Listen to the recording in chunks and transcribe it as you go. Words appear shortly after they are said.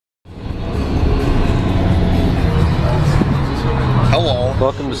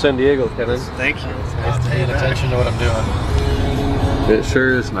Welcome to San Diego, Kevin. Thank you. It's nice paying attention to what I'm doing. It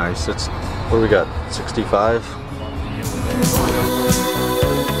sure is nice. It's, what do we got, 65?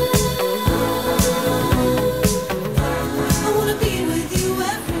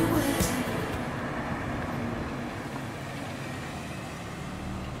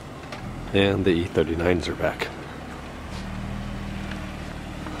 And the E39s are back.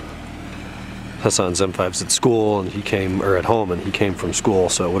 Hassan's M5's at school and he came, or at home, and he came from school,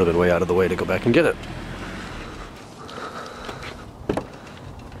 so it would have been way out of the way to go back and get it.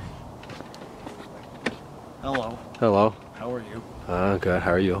 Hello. Hello. How are you? Good.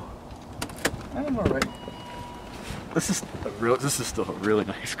 How are you? I'm alright. This is still a really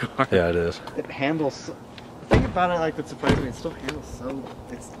nice car. Yeah, it is. It handles. The thing about it, like, that surprised me, it still handles so.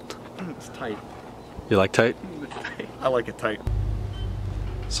 It's tight. You like tight? It's tight. I like it tight.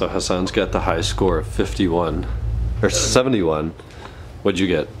 So Hassan's got the high score of 51, or 71. What'd you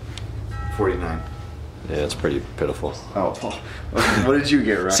get? 49. Yeah, it's pretty pitiful. Oh, what did you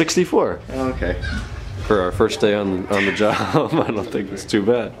get, right? 64. Oh, okay. For our first day on the job, I don't think it's too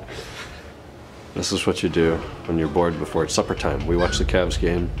bad. This is what you do when you're bored before it's supper time. We watched the Cavs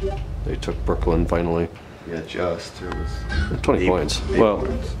game. They took Brooklyn finally. Yeah, just. It was 20 points. Well,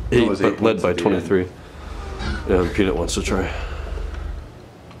 points. 8, Was but 8 led points by at the 23. Yeah, Peanut wants to try.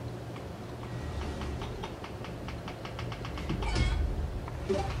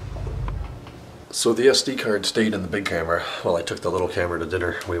 So the SD card stayed in the big camera while I took the little camera to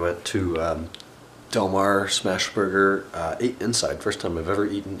dinner. We went to Del Mar Smashburger, ate inside. First time I've ever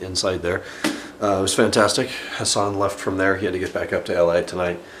eaten inside there. It was fantastic. Hassan left from there. He had to get back up to LA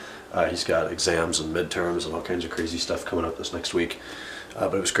tonight. He's got exams and midterms and all kinds of crazy stuff coming up this next week.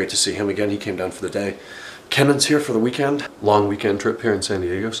 But it was great to see him again. He came down for the day. Kennan's here for the weekend. Long weekend trip here in San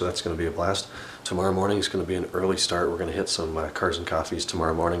Diego, so that's going to be a blast. Tomorrow morning is going to be an early start. We're going to hit some Cars and Coffees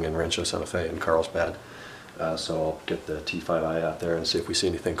tomorrow morning in Rancho Santa Fe and Carlsbad. So I'll get the T5i out there and see if we see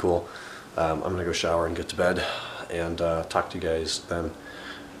anything cool. I'm going to go shower and get to bed and talk to you guys then.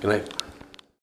 Good night.